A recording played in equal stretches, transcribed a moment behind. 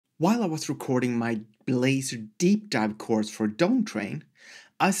While I was recording my Blazor deep dive course for Don't Train,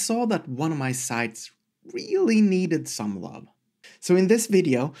 I saw that one of my sites really needed some love. So in this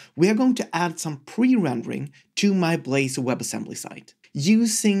video, we are going to add some pre-rendering to my Blazor WebAssembly site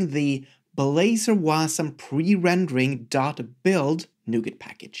using the BlazorWasmPreRendering.Build NuGet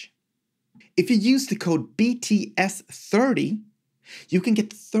package. If you use the code BTS30, you can get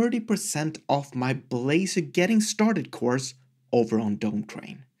 30% off my Blazor Getting Started course over on Don't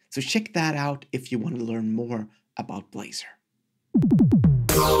Train. So check that out if you want to learn more about Blazor.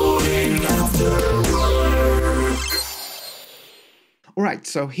 Alright,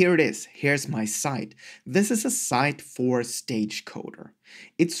 so here it is. Here's my site. This is a site for Stagecoder.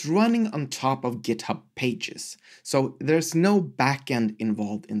 It's running on top of GitHub Pages, so there's no backend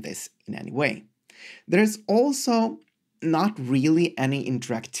involved in this in any way. There's also not really any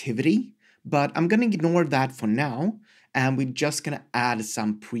interactivity, but I'm going to ignore that for now, and we're just going to add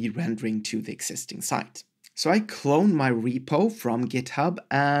some pre-rendering to the existing site. So I cloned my repo from GitHub,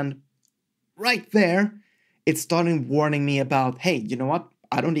 and right there, it started warning me about, hey, you know what?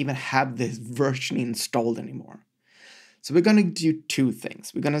 I don't even have this version installed anymore. So we're going to do two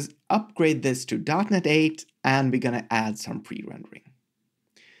things. We're going to upgrade this to .NET 8, and we're going to add some pre-rendering.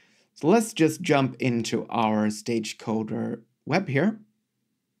 So let's just jump into our Stagecoder web here.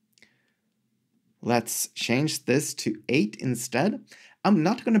 Let's change this to 8 instead. I'm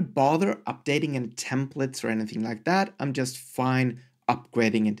not going to bother updating any templates or anything like that. I'm just fine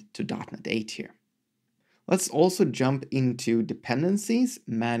upgrading it to .NET 8 here. Let's also jump into dependencies,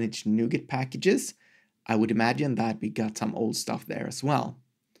 manage NuGet packages. I would imagine that we got some old stuff there as well.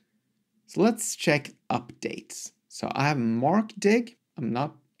 So let's check updates. So I have MarkDig. I'm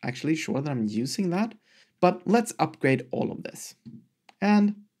not actually sure that I'm using that, but let's upgrade all of this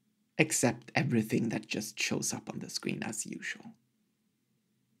and accept everything that just shows up on the screen as usual.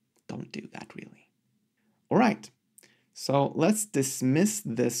 Don't do that really. All right, so let's dismiss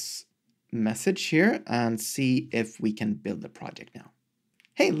this message here and see if we can build the project now.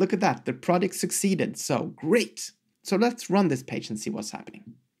 Hey, look at that, the project succeeded, so great. So let's run this page and see what's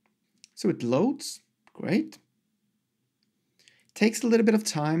happening. So it loads, great. Takes a little bit of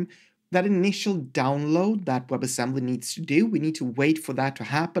time. That initial download that WebAssembly needs to do, we need to wait for that to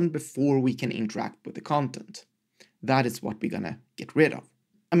happen before we can interact with the content. That is what we're gonna get rid of.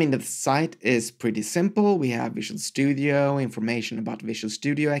 I mean, the site is pretty simple. We have Visual Studio, information about Visual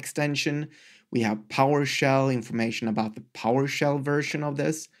Studio extension. We have PowerShell, information about the PowerShell version of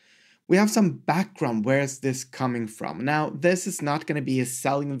this. We have some background, where is this coming from? Now, this is not going to be a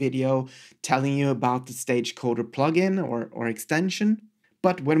selling video telling you about the Stagecoder plugin or extension,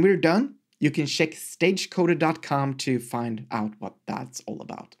 but when we're done, you can check stagecoder.com to find out what that's all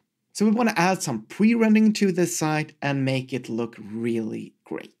about. So we want to add some pre-rendering to this site and make it look really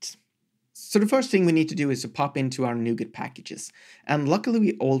great. So the first thing we need to do is to pop into our NuGet packages, and luckily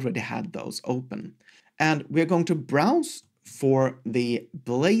we already had those open. And we're going to browse for the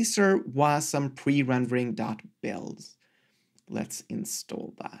BlazorWasmPreRendering.Build. Let's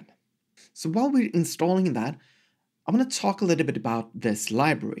install that. So while we're installing that, I want to talk a little bit about this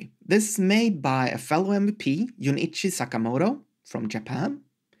library. This is made by a fellow MVP, Junichi Sakamoto from Japan.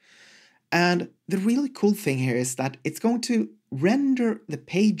 And the really cool thing here is that it's going to render the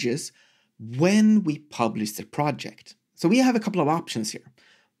pages when we publish the project. So we have a couple of options here.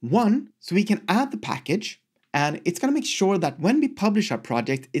 One, so we can add the package, and it's going to make sure that when we publish our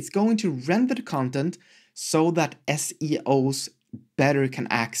project, it's going to render the content so that SEOs better can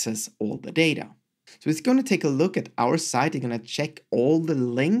access all the data. So it's going to take a look at our site, it's going to check all the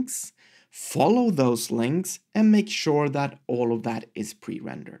links, follow those links, and make sure that all of that is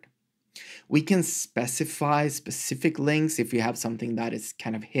pre-rendered. We can specify specific links if you have something that is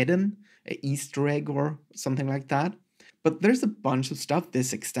kind of hidden, an Easter egg or something like that. But there's a bunch of stuff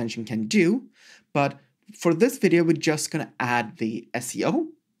this extension can do, but for this video, we're just going to add the SEO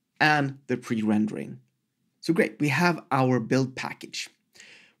and the pre-rendering. So great, we have our build package.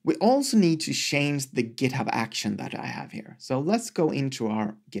 We also need to change the GitHub action that I have here. So let's go into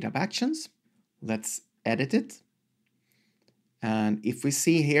our GitHub actions. Let's edit it. And if we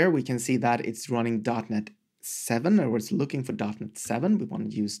see here, we can see that it's running .NET 7, or it's looking for .NET 7. We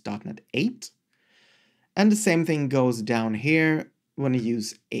want to use .NET 8. And the same thing goes down here. We want to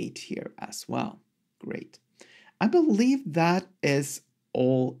use 8 here as well. Great. I believe that is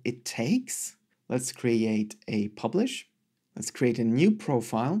all it takes. Let's create a publish. Let's create a new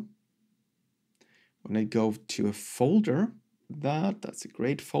profile. We're going to go to a folder. That's a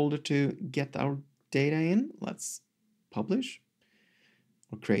great folder to get our data in. Let's publish.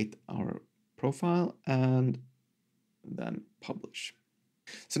 We'll create our profile and then publish.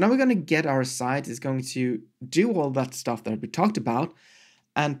 So now we're going to get our site is going to do all that stuff that we talked about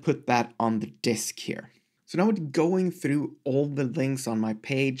and put that on the disk here. So now we're going through all the links on my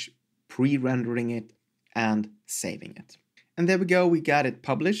page, pre-rendering it and saving it. And there we go, we got it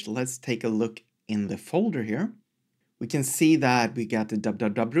published. Let's take a look in the folder here. We can see that we got the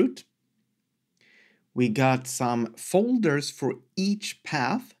www root. We got some folders for each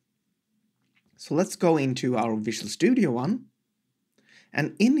path. So let's go into our Visual Studio one.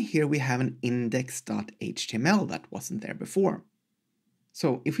 And in here we have an index.html that wasn't there before.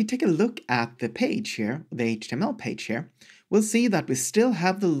 So if we take a look at the page here, the HTML page here, we'll see that we still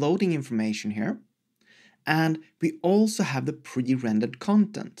have the loading information here. And we also have the pre-rendered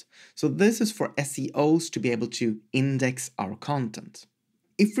content. So this is for SEOs to be able to index our content.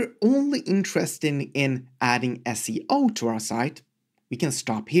 If we're only interested in adding SEO to our site, we can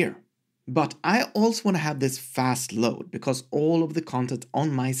stop here. But I also want to have this fast load because all of the content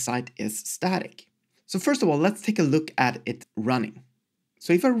on my site is static. So first of all, let's take a look at it running.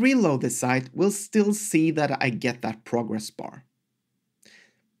 So if I reload this site, we'll still see that I get that progress bar.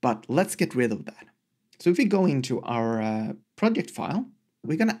 But let's get rid of that. So if we go into our project file,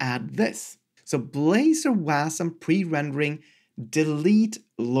 we're going to add this. So BlazorWasmPreRendering delete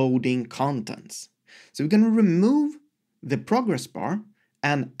loading contents. So we're going to remove the progress bar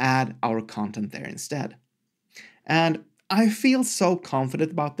and add our content there instead. And I feel so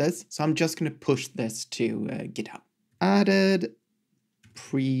confident about this, so I'm just going to push this to GitHub. Added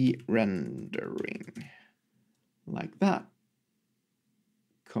pre-rendering, like that.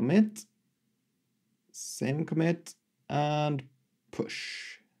 Commit, save and commit, and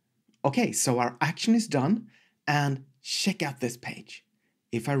push. Okay, so our action is done, and check out this page.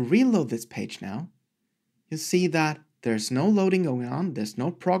 If I reload this page now, you'll see that there's no loading going on, there's no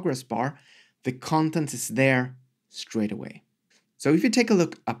progress bar, the content is there straight away. So if you take a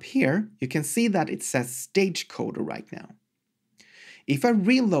look up here, you can see that it says Stagecoder right now. If I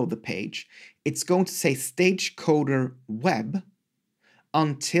reload the page, it's going to say Stagecoder Web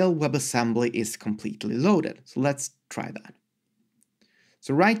until WebAssembly is completely loaded. So let's try that.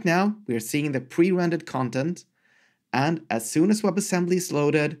 So right now, we're seeing the pre-rendered content, and as soon as WebAssembly is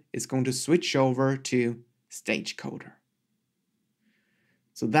loaded, it's going to switch over to Stagecoder.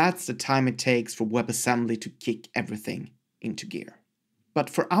 So that's the time it takes for WebAssembly to kick everything into gear. But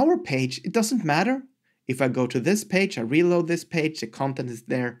for our page, it doesn't matter. If I go to this page, I reload this page, the content is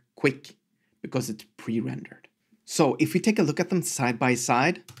there quick because it's pre-rendered. So if we take a look at them side by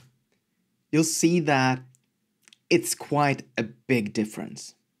side, you'll see that it's quite a big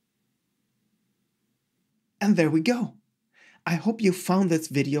difference. And there we go. I hope you found this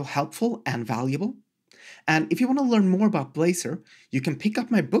video helpful and valuable. And if you want to learn more about Blazor, you can pick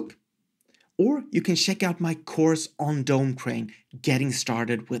up my book, or you can check out my course on Dome Crane, Getting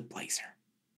Started with Blazor.